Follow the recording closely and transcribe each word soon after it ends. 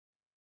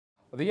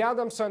The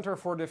Adam Center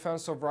for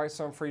Defense of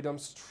Rights and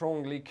Freedoms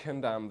strongly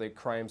condemned the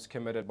crimes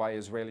committed by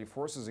Israeli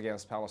forces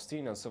against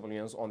Palestinian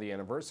civilians on the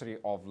anniversary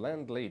of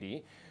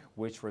Landlady,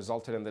 which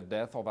resulted in the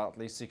death of at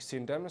least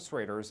 16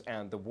 demonstrators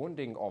and the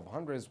wounding of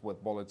hundreds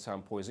with bullets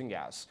and poison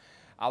gas.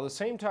 At the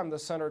same time, the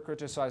center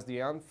criticized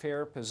the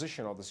unfair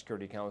position of the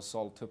Security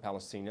Council to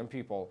Palestinian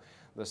people.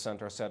 The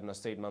center said in a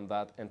statement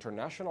that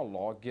international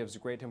law gives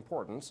great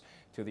importance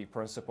to the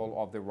principle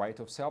of the right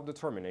of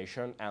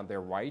self-determination and the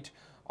right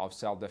of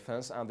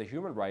self-defense and the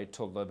human right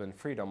to live in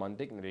freedom and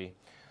dignity.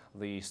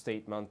 The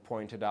statement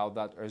pointed out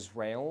that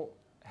Israel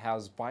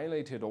has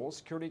violated all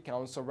Security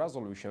Council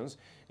resolutions,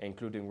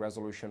 including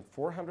Resolution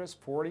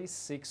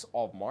 446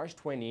 of March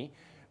 20,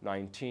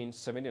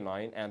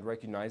 1979, and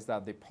recognized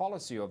that the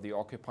policy of the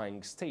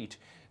occupying state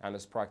and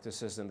its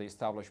practices in the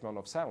establishment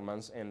of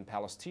settlements in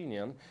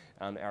Palestinian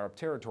and Arab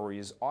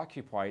territories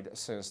occupied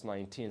since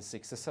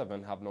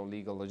 1967 have no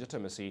legal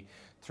legitimacy,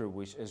 through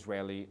which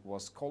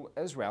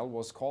Israel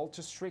was called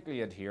to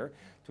strictly adhere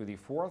to the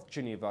Fourth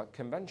Geneva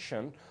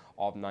Convention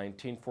of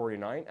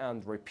 1949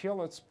 and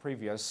repeal its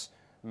previous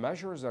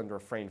measures and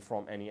refrain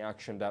from any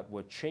action that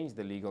would change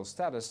the legal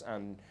status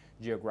and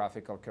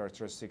geographical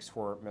characteristics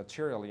for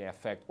materially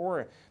affect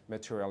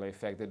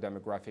the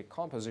demographic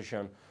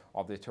composition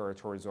of the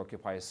territories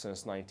occupied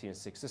since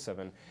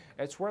 1967.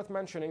 It's worth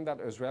mentioning that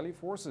Israeli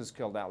forces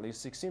killed at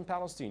least 16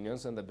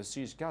 Palestinians in the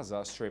besieged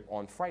Gaza Strip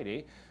on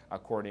Friday,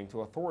 according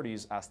to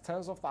authorities, as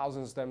tens of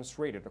thousands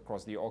demonstrated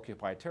across the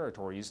occupied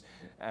territories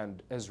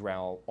and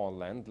Israel on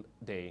Land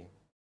Day.